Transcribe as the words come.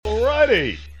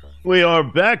righty. We are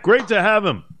back. Great to have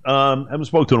him. Haven't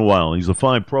spoken in a while. He's the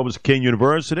fine provost of Kean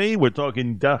University. We're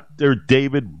talking Dr.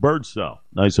 David Birdsell.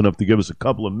 Nice enough to give us a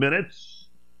couple of minutes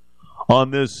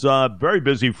on this very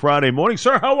busy Friday morning.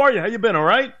 Sir, how are you? How you been? All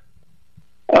right?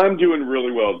 I'm doing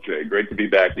really well, Jay. Great to be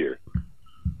back here.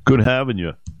 Good having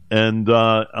you. And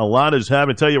a lot is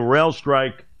happening. Tell you, rail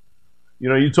strike. You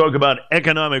know, you talk about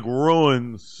economic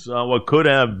ruins, what could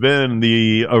have been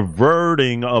the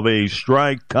averting of a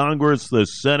strike, Congress, the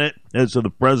Senate, as to the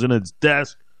president's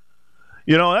desk.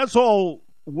 You know, that's all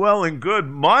well and good.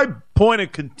 My point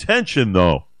of contention,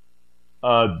 though,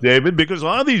 David, because a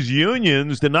lot of these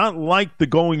unions did not like the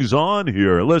goings-on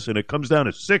here. Listen, it comes down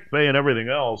to sick pay and everything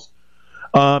else.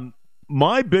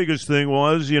 My biggest thing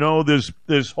was, you know,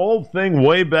 this whole thing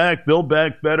way back, Build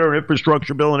Back Better,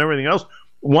 infrastructure bill and everything else.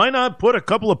 Why not put a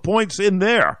couple of points in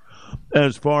there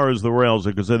as far as the rails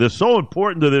are concerned? They're so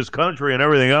important to this country and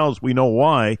everything else. We know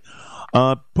why.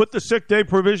 Put the sick day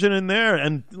provision in there,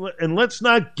 and let's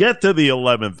not get to the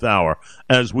 11th hour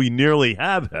as we nearly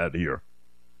have had here.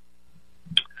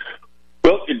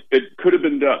 Well, it could have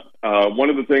been done. One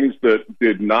of the things that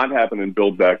did not happen in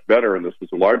Build Back Better, and this was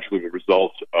largely the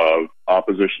result of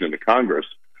opposition in the Congress,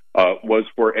 was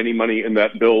for any money in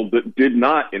that bill that did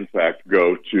not, in fact,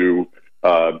 go to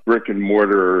brick and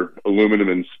mortar, aluminum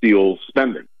and steel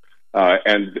spending.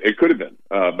 And it could have been,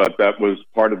 but that was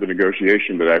part of the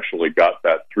negotiation that actually got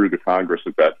that through the Congress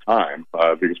at that time,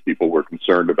 because people were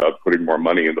concerned about putting more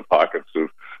money in the pockets of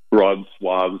broad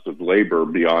swaths of labor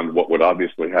beyond what would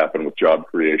obviously happen with job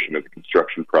creation at the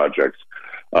construction projects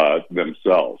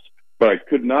themselves. But I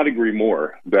could not agree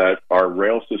more that our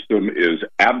rail system is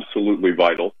absolutely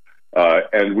vital,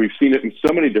 and we've seen it in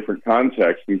so many different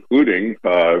contexts, including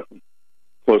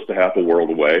close to half a world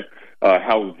away,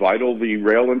 how vital the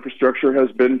rail infrastructure has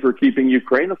been for keeping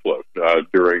Ukraine afloat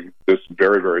during this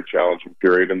very, very challenging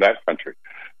period in that country.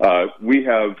 We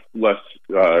have less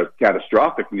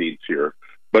catastrophic needs here,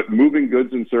 but moving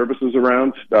goods and services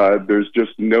around, there's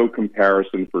just no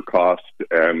comparison for cost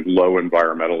and low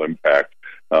environmental impact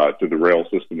to the rail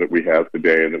system that we have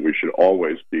today, and that we should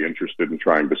always be interested in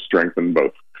trying to strengthen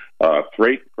both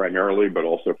freight primarily, but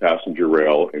also passenger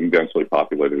rail in densely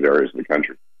populated areas of the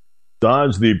country.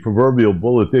 Dodge the proverbial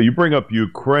bullet there. You bring up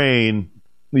Ukraine.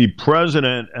 The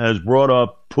president has brought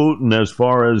up Putin as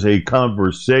far as a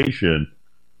conversation.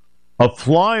 A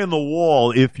fly in the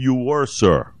wall, if you were,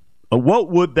 sir.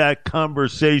 What would that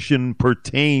conversation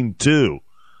pertain to?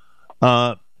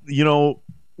 You know,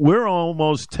 we're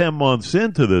almost 10 months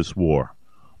into this war.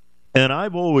 And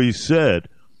I've always said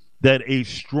that a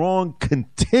strong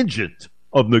contingent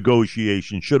of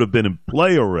negotiation should have been in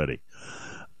play already,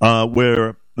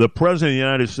 where the President of the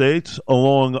United States,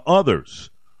 along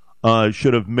others,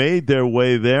 should have made their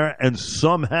way there and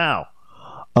somehow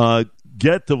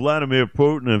get to Vladimir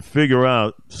Putin and figure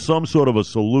out some sort of a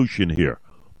solution here.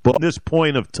 But at this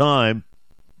point of time,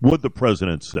 what the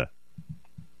President say?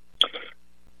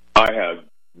 I have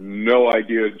no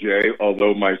idea, Jay,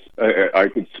 although I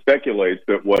could speculate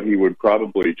that what he would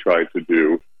probably try to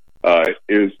do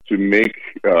is to make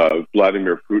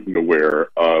Vladimir Putin aware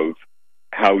of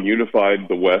how unified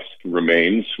the West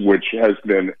remains, which has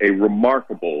been a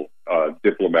remarkable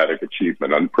diplomatic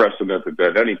achievement, unprecedented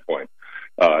at any point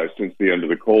since the end of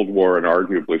the Cold War and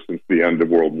arguably since the end of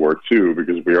World War II,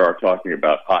 because we are talking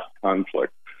about hot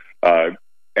conflict.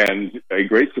 And a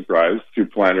great surprise to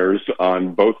planners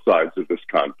on both sides of this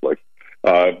conflict.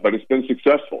 But it's been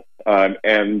successful.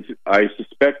 And I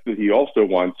suspect that he also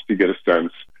wants to get a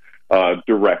sense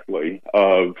directly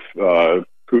of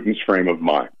Putin's frame of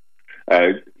mind.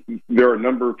 There are a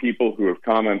number of people who have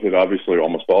commented, obviously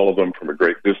almost all of them from a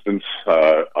great distance,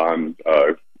 on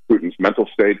Putin's mental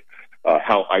state,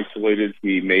 how isolated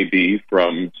he may be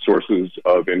from sources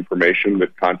of information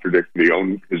that contradict his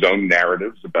own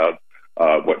narratives about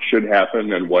what should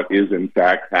happen and what is in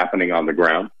fact happening on the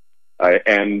ground.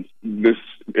 And this,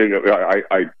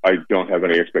 I don't have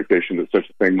any expectation that such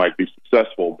a thing might be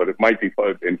successful, but it might be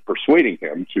in persuading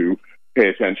him to pay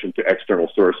attention to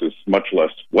external sources, much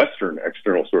less Western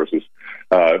external sources.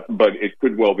 But it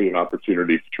could well be an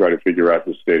opportunity to try to figure out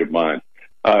his state of mind.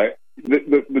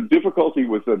 The difficulty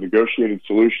with a negotiated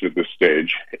solution at this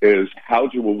stage is how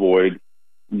to avoid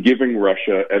giving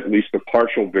Russia at least a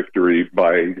partial victory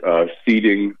by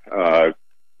ceding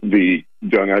the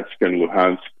Donetsk and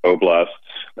Luhansk oblasts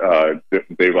that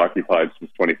they've occupied since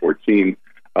 2014,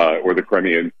 or the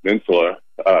Crimean Peninsula,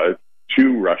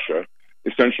 to Russia,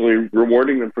 essentially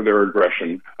rewarding them for their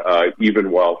aggression, even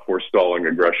while forestalling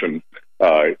aggression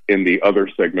in the other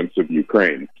segments of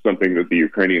Ukraine, something that the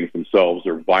Ukrainians themselves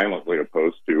are violently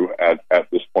opposed to at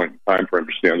this point in time for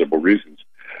understandable reasons.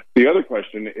 The other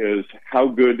question is, how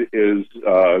good is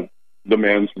the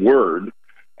man's word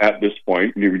at this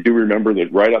point? You do remember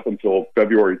that right up until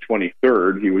February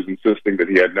 23rd, he was insisting that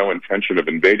he had no intention of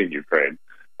invading Ukraine.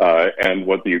 And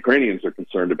what the Ukrainians are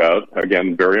concerned about,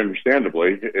 again, very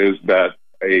understandably, is that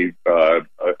a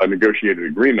negotiated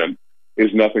agreement is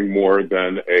nothing more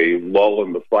than a lull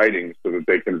in the fighting so that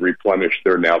they can replenish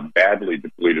their now badly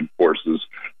depleted forces,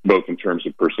 both in terms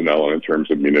of personnel and in terms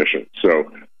of munitions.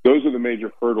 So those are the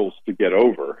major hurdles to get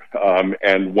over.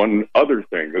 And one other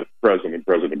thing that President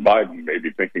Biden may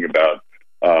be thinking about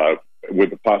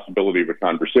with the possibility of a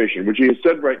conversation, which he has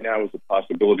said right now is a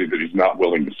possibility that he's not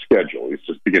willing to schedule, he's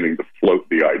just beginning to float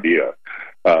the idea,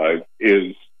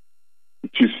 is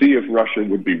to see if Russia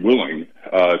would be willing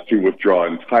to withdraw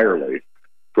entirely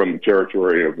from the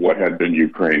territory of what had been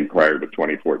Ukraine prior to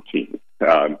 2014.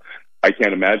 I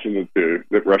can't imagine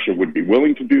that Russia would be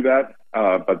willing to do that,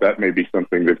 but that may be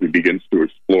something that he begins to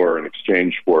explore in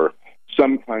exchange for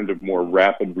some kind of more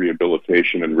rapid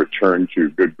rehabilitation and return to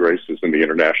good graces in the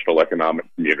international economic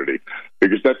community,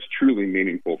 because that's truly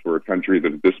meaningful for a country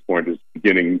that at this point is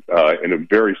beginning in a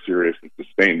very serious and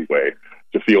sustained way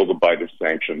to feel the bite of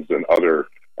sanctions and other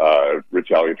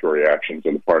retaliatory actions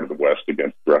on the part of the West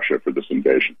against Russia for this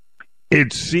invasion.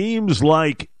 It seems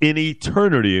like an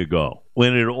eternity ago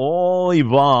when it all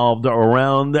evolved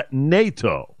around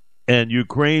NATO and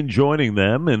Ukraine joining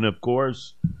them, and of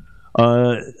course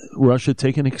Russia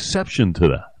taking exception to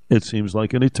that. It seems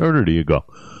like an eternity ago.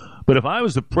 But if I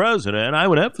was the president, I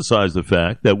would emphasize the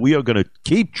fact that we are going to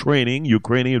keep training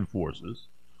Ukrainian forces.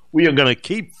 We are going to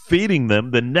keep feeding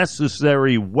them the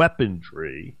necessary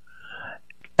weaponry,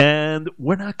 and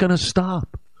we're not going to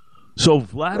stop. So,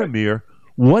 Vladimir,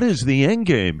 what is the end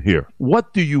game here?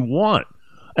 What do you want?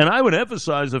 And I would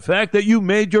emphasize the fact that you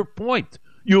made your point.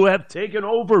 You have taken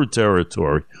over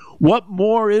territory. What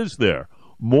more is there?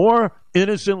 More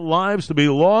innocent lives to be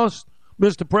lost,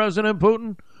 Mr. President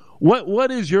Putin? What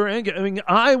is your end game? I mean,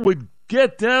 I would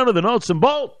get down to the nuts and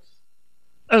bolts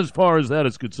as far as that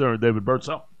is concerned, David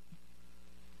Birdsell.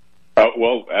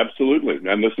 Well, absolutely.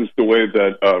 And this is the way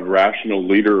that a rational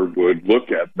leader would look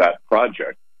at that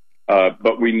project.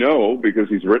 But we know, because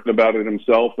he's written about it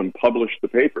himself and published the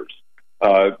papers,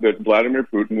 that Vladimir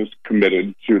Putin is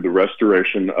committed to the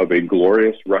restoration of a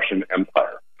glorious Russian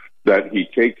empire, that he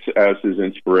takes as his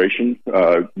inspiration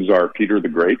Tsar Peter the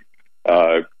Great,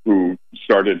 who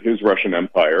started his Russian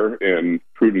empire in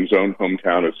Putin's own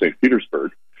hometown of St.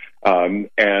 Petersburg.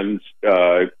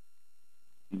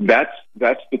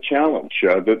 That's the challenge.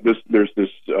 There's this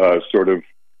sort of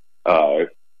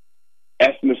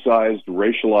ethnicized,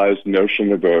 racialized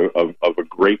notion of a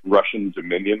great Russian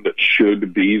dominion that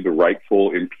should be the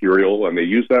rightful imperial, and they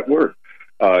use that word,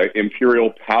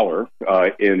 imperial power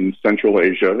in Central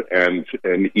Asia and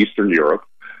in Eastern Europe,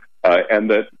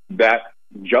 and that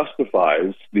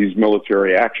justifies these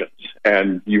military actions.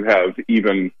 And you have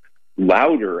even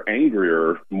louder,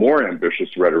 angrier, more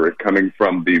ambitious rhetoric coming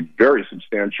from the very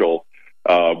substantial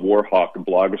war hawk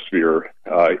blogosphere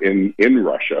in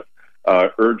Russia,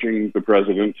 urging the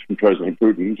President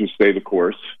Putin to stay the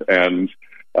course and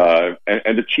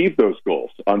achieve those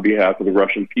goals on behalf of the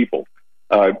Russian people.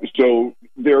 So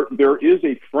there is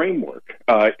a framework.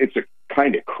 It's a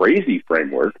kind of crazy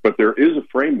framework, but there is a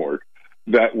framework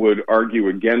that would argue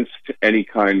against any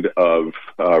kind of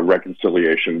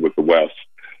reconciliation with the West.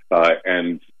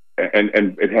 And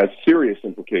it has serious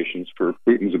implications for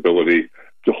Putin's ability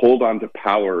to hold on to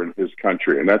power in his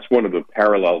country. And that's one of the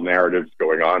parallel narratives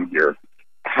going on here.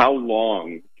 How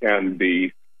long can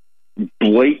the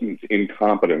blatant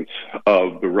incompetence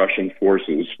of the Russian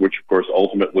forces, which of course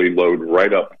ultimately load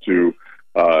right up to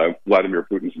Vladimir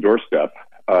Putin's doorstep,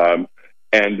 and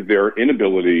their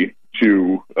inability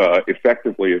to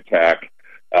effectively attack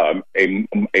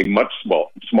a much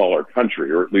smaller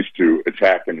country, or at least to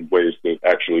attack in ways that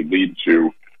actually lead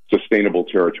to sustainable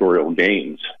territorial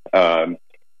gains.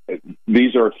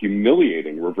 These are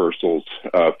humiliating reversals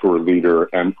for a leader,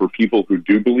 and for people who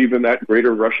do believe in that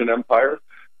greater Russian empire,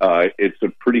 it's a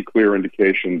pretty clear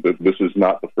indication that this is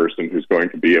not the person who's going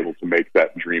to be able to make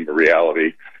that dream a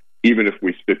reality, even if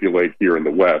we stipulate here in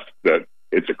the West that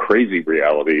it's a crazy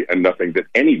reality and nothing that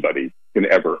anybody can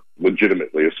ever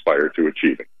legitimately aspire to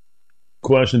achieving.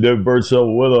 Question, David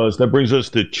Birdsell with us. That brings us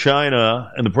to China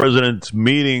and the president's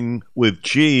meeting with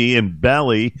Xi in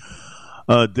Bali.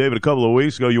 David, a couple of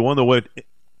weeks ago, you wonder what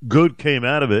good came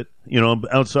out of it,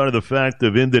 outside of the fact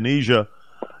of Indonesia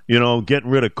getting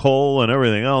rid of coal and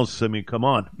everything else. I mean, come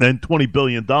on. And $20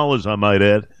 billion, I might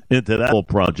add, into that whole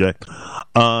project.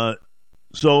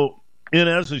 So, in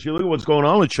essence, you look at what's going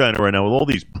on with China right now with all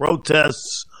these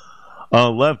protests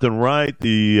left and right,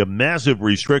 the massive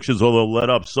restrictions, although let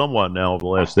up somewhat now over the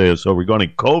last day or so regarding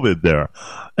COVID there.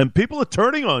 And people are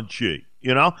turning on Xi,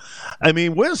 I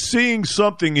mean, we're seeing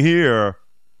something here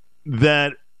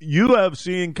that you have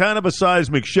seen kind of a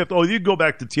seismic shift. Oh, you go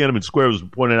back to Tiananmen Square, it was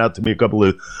pointed out to me a couple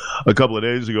of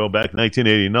days ago, back in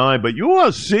 1989. But you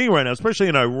are seeing right now, especially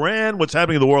in Iran, what's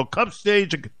happening in the World Cup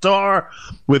stage in Qatar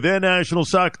with their national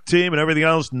soccer team and everything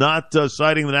else, not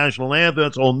citing the national anthem.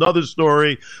 That's a whole nother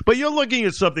story. But you're looking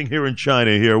at something here in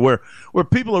China here where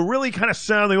people are really kind of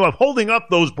sounding off, holding up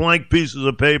those blank pieces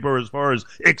of paper as far as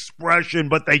expression,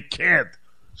 but they can't,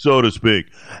 so to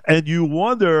speak. And you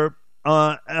wonder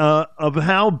of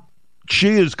how Xi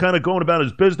is kind of going about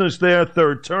his business there,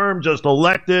 third term, just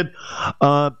elected.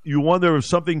 You wonder if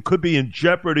something could be in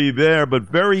jeopardy there, but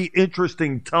very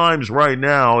interesting times right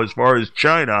now as far as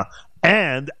China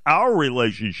and our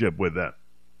relationship with them.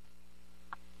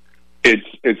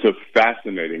 It's a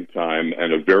fascinating time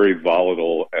and a very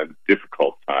volatile and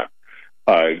difficult time.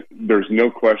 There's no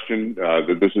question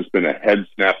that this has been a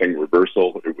head-snapping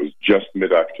reversal. It was just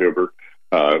mid-October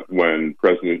when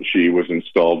President Xi was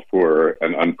installed for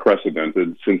an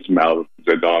unprecedented, since Mao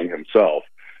Zedong himself,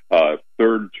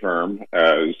 third term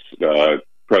as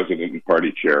president and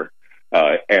party chair,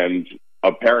 and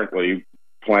apparently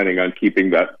planning on keeping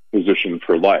that position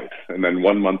for life. And then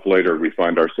 1 month later, we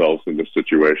find ourselves in this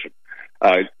situation.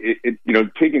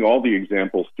 Taking all the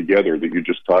examples together that you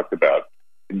just talked about,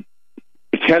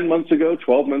 10 months ago,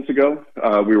 12 months ago,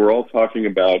 we were all talking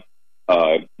about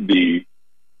the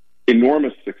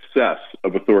enormous success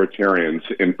of authoritarians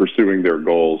in pursuing their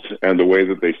goals and the way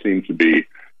that they seem to be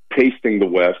pasting the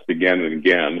West again and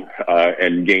again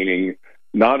and gaining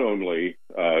not only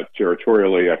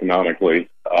territorially, economically,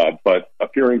 but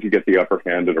appearing to get the upper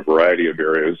hand in a variety of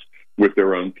areas with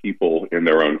their own people in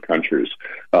their own countries.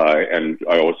 And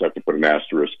I always have to put an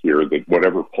asterisk here that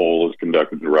whatever poll is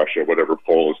conducted in Russia, whatever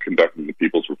poll is conducted in the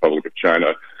People's Republic of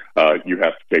China, you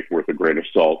have to take with a grain of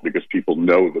salt, because people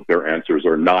know that their answers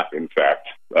are not, in fact,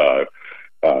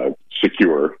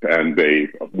 secure, and they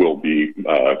will be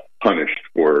punished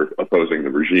for opposing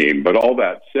the regime. But all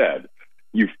that said,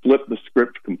 you flip the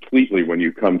script completely when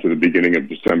you come to the beginning of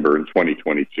December in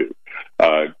 2022,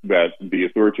 that the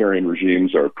authoritarian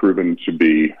regimes are proven to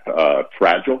be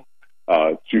fragile,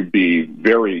 to be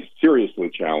very seriously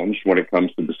challenged when it comes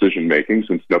to decision-making,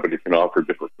 since nobody can offer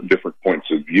different points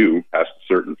of view past a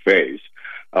certain phase,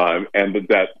 and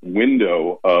that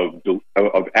window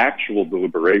of actual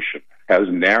deliberation has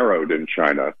narrowed in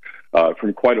China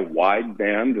from quite a wide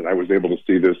band, and I was able to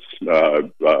see this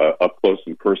up close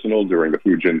and personal during the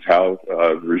Hu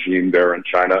Jintao regime there in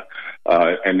China,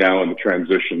 and now in the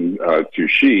transition to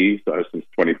Xi since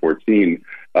 2014,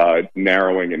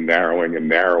 narrowing and narrowing and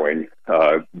narrowing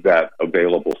that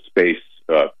available space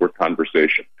for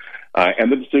conversation. And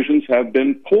the decisions have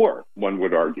been poor, one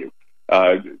would argue.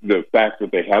 The fact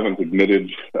that they haven't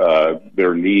admitted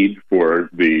their need for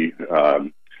the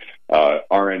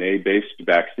RNA-based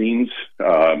vaccines,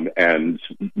 and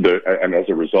as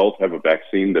a result have a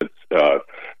vaccine that's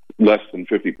less than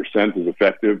 50% as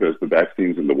effective as the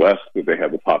vaccines in the West, that they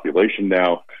have a population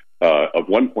now of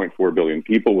 1.4 billion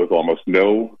people with almost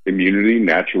no immunity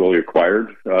naturally acquired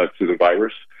to the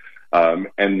virus,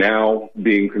 and now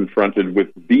being confronted with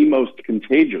the most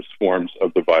contagious forms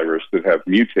of the virus that have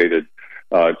mutated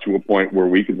to a point where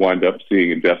we could wind up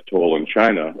seeing a death toll in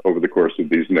China over the course of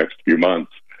these next few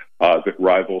months that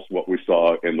rivals what we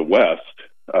saw in the West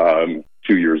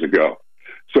 2 years ago.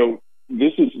 So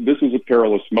this is a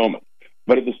perilous moment.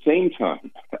 But at the same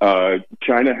time,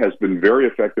 China has been very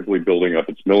effectively building up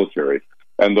its military.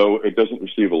 And though it doesn't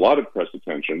receive a lot of press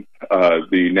attention,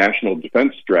 the national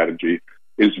defense strategy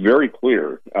is very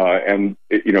clear and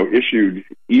issued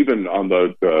even on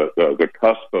the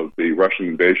cusp of the Russian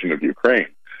invasion of Ukraine.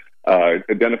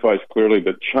 Identifies clearly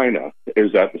that China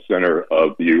is at the center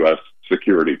of the U.S.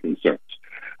 security concerns.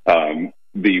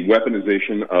 The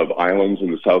weaponization of islands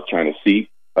in the South China Sea,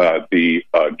 the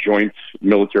joint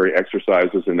military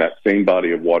exercises in that same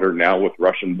body of water, now with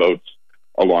Russian boats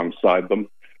alongside them,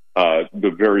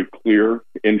 the very clear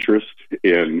interest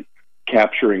in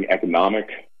capturing economic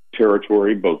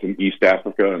territory, both in East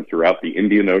Africa and throughout the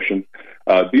Indian Ocean.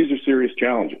 These are serious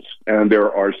challenges, and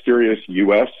there are serious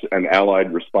U.S. and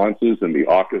allied responses in the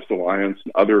AUKUS alliance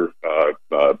and other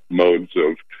modes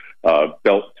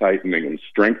belt tightening and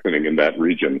strengthening in that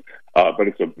region. But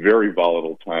it's a very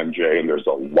volatile time, Jay, and there's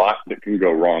a lot that can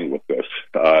go wrong with this,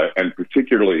 and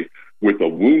particularly with a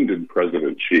wounded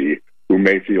President Xi, who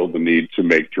may feel the need to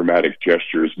make dramatic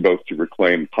gestures both to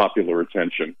reclaim popular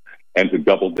attention and to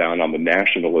double down on the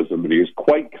nationalism that he has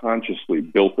quite consciously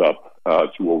built up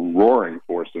to a roaring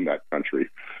force in that country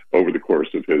over the course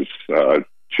of his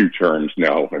 2 terms,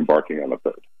 now embarking on a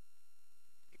third.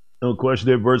 No question,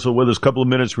 David Birdsell with us. A couple of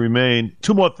minutes remain.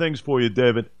 2 more things for you,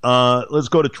 David. Let's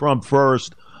go to Trump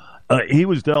first. He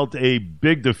was dealt a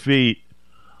big defeat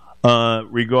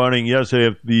regarding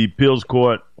yesterday the appeals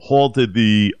court halted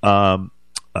the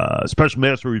special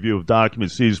master review of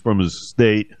documents seized from his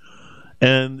state.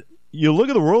 And you look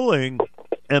at the ruling,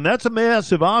 and that's a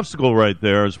massive obstacle right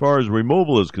there as far as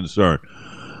removal is concerned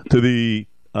to the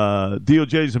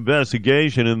DOJ's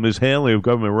investigation and mishandling of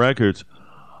government records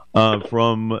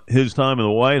from his time in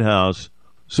the White House.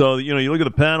 So, you look at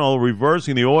the panel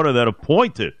reversing the order that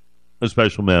appointed a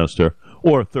special master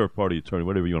or a third-party attorney,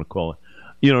 whatever you want to call it,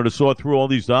 to sort through all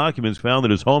these documents found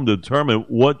at his home to determine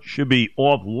what should be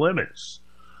off limits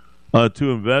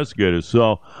to investigators.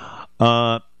 So,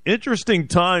 interesting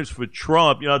times for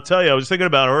Trump. I'll tell you, I was thinking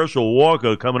about Herschel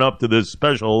Walker coming up to this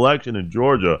special election in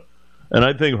Georgia, and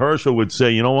I think Herschel would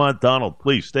say, you know what, Donald,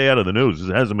 please stay out of the news.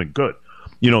 It hasn't been good.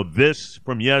 This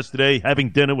from yesterday,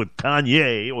 having dinner with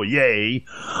Kanye, or Ye,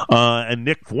 and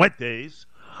Nick Fuentes,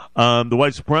 the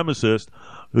white supremacist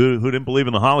who didn't believe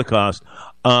in the Holocaust.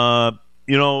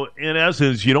 In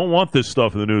essence, you don't want this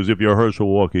stuff in the news if you're Herschel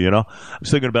Walker, I was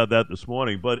thinking about that this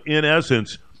morning. But in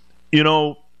essence,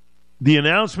 the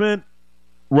announcement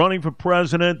running for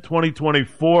president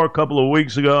 2024 a couple of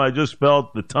weeks ago, I just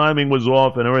felt the timing was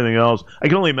off and everything else. I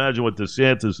can only imagine what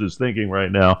DeSantis is thinking right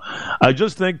now. I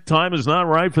just think time is not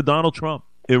right for Donald Trump.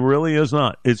 It really is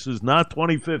not. This is not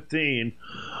 2015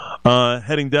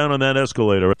 heading down on that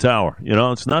escalator tower.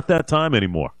 It's not that time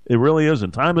anymore. It really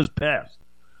isn't. Time has passed.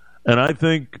 And I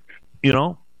think,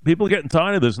 people are getting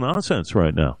tired of this nonsense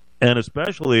right now. And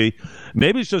especially,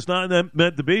 maybe it's just not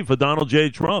meant to be for Donald J.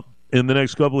 Trump in the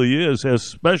next couple of years,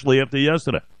 especially after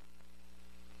yesterday.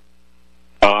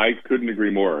 I couldn't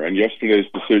agree more. And yesterday's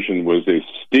decision was a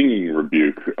stinging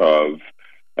rebuke of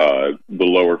the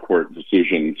lower court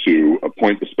decision to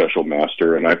appoint the special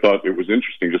master. And I thought it was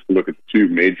interesting just to look at the 2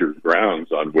 major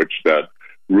grounds on which that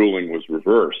ruling was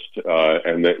reversed.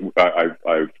 And that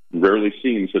I've rarely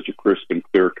seen such a crisp and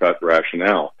clear-cut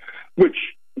rationale, which,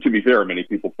 to be fair, many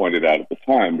people pointed out at the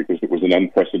time because it was an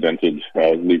unprecedented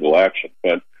legal action.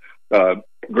 But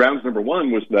grounds number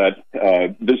 1 was that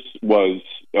this was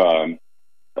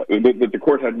that the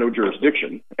court had no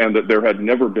jurisdiction, and that there had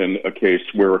never been a case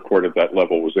where a court at that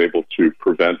level was able to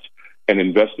prevent an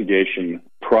investigation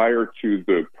prior to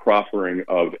the proffering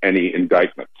of any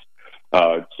indictments.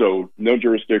 So no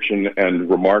jurisdiction and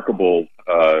remarkable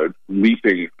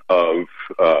leaping of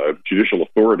judicial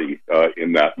authority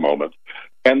in that moment.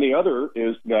 And the other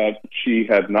is that she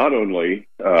had not only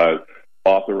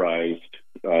authorized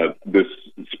this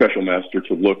special master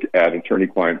to look at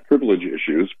attorney-client privilege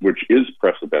issues, which is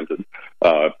precedented,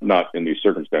 not in these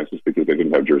circumstances because they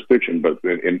didn't have jurisdiction, but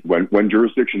when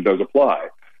jurisdiction does apply,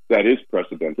 that is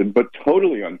precedented, but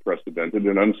totally unprecedented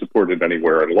and unsupported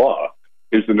anywhere in law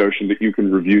is the notion that you can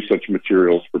review such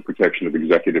materials for protection of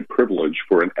executive privilege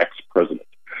for an ex-president.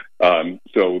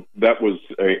 So that was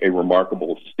a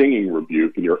remarkable, stinging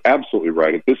rebuke, and you're absolutely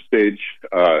right. At this stage,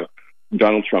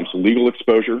 Donald Trump's legal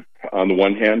exposure, on the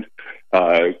one hand,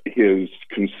 his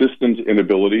consistent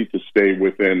inability to stay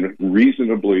within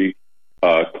reasonably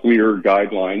clear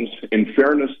guidelines. In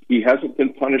fairness, he hasn't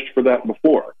been punished for that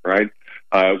before, right?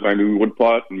 We would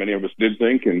thought, and many of us did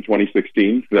think in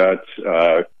 2016,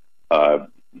 that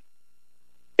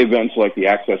events like the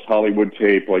Access Hollywood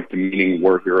tape, like demeaning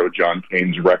war hero John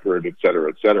Kane's record, et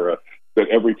cetera, that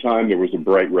every time there was a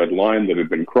bright red line that had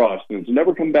been crossed, and it's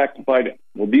never come back to bite him.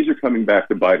 Well, these are coming back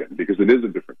to bite him because it is a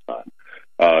different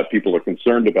time. People are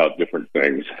concerned about different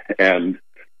things, and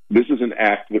this is an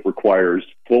act that requires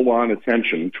full-on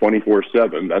attention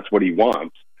 24/7. That's what he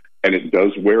wants, and it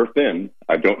does wear thin.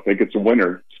 I don't think it's a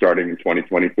winner starting in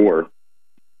 2024.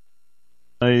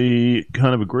 I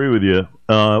kind of agree with you.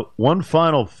 One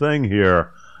final thing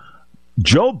here.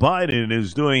 Joe Biden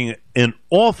is doing an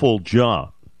awful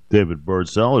job, David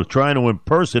Birdsell, of trying to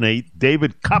impersonate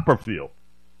David Copperfield.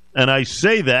 And I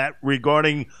say that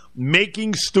regarding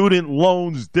making student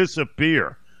loans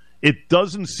disappear. It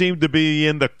doesn't seem to be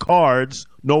in the cards,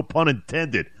 no pun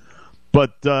intended.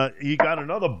 But he got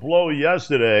another blow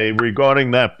yesterday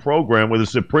regarding that program where the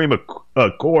Supreme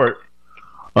Court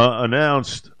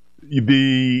announced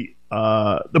the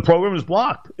the program is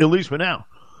blocked, at least for now.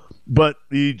 But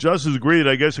the justices agreed.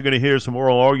 I guess they're going to hear some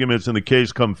oral arguments in the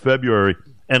case come February,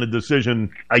 and a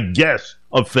decision, I guess,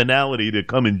 of finality to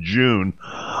come in June.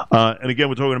 And again,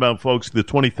 we're talking about, folks, the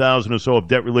 $20,000 or so of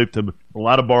debt relief to a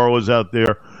lot of borrowers out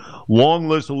there. Long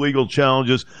list of legal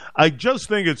challenges. I just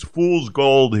think it's fool's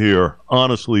gold here,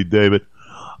 honestly, David,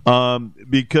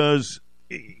 because,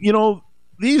 you know,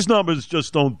 these numbers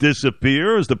just don't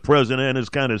disappear, as the president has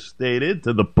kind of stated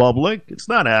to the public. It's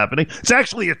not happening. It's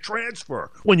actually a transfer.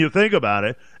 When you think about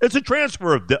it, it's a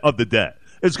transfer of the debt.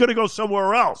 It's going to go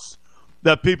somewhere else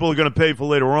that people are going to pay for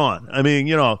later on. I mean,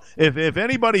 you know, if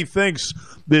anybody thinks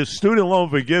this student loan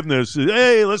forgiveness is,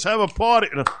 hey, let's have a party,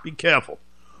 be careful.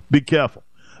 Be careful.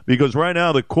 Because right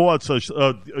now the courts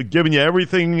are giving you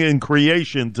everything in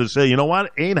creation to say, you know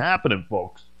what, ain't happening,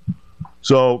 folks.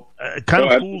 So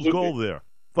kind of fool's gold there.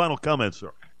 Final comments,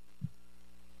 sir.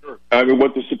 Sure. I mean,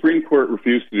 what the Supreme Court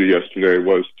refused to do yesterday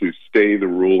was to stay the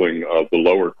ruling of the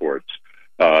lower courts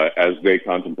as they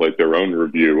contemplate their own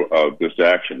review of this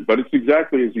action. But it's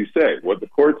exactly as you say. What the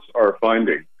courts are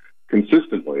finding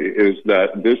consistently is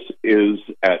that this is,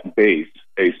 at base,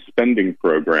 a spending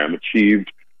program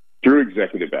achieved through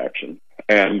executive action,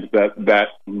 and that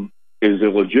is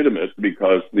illegitimate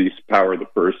because the power of the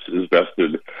purse is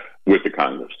vested with the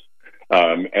Congress.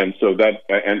 And so that,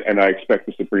 and I expect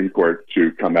the Supreme Court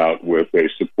to come out with a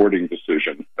supporting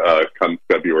decision come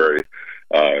February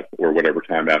or whatever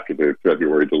time after the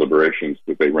February deliberations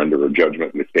that they render a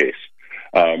judgment in the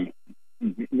case.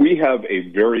 We have a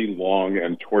very long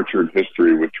and tortured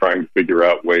history with trying to figure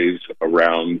out ways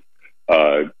around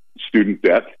student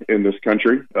debt in this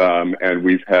country, and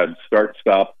we've had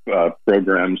start-stop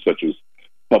programs such as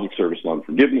public service loan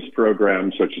forgiveness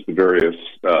programs, such as the various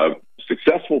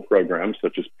successful programs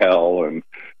such as Pell and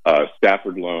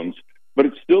Stafford loans. But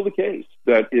it's still the case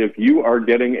that if you are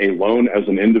getting a loan as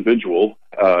an individual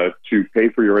to pay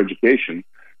for your education,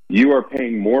 you are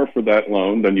paying more for that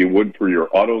loan than you would for your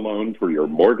auto loan, for your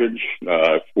mortgage,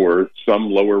 for some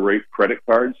lower rate credit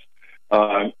cards.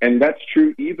 And that's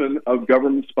true even of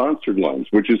government-sponsored loans,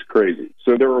 which is crazy.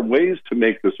 So there are ways to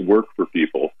make this work for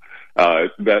people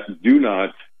that do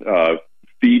not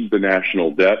feed the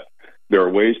national debt. There are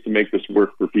ways to make this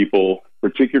work for people,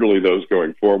 particularly those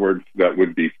going forward, that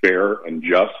would be fair and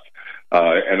just.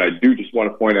 And I do just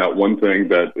want to point out one thing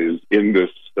that is in this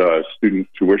student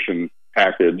tuition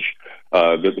package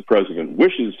that the president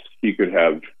wishes he could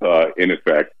have in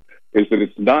effect, is that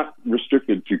it's not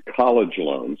restricted to college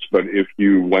loans, but if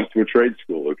you went to a trade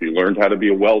school, if you learned how to be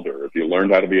a welder, if you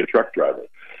learned how to be a truck driver,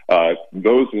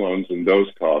 those loans and those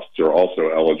costs are also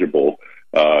eligible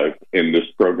in this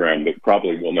program that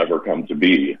probably will never come to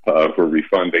be for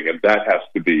refunding. And that has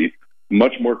to be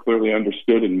much more clearly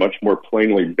understood and much more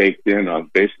plainly baked in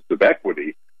on basis of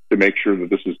equity to make sure that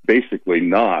this is basically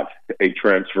not a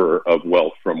transfer of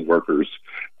wealth from workers,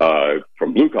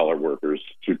 from blue-collar workers,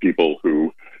 to people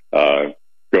who go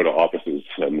to offices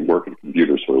and work at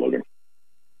computers for a living.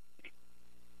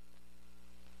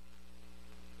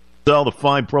 The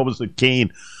fine provost of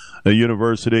Kean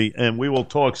University, and we will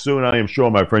talk soon, I am sure,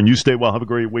 my friend. You stay well. Have a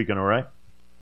great weekend, all right?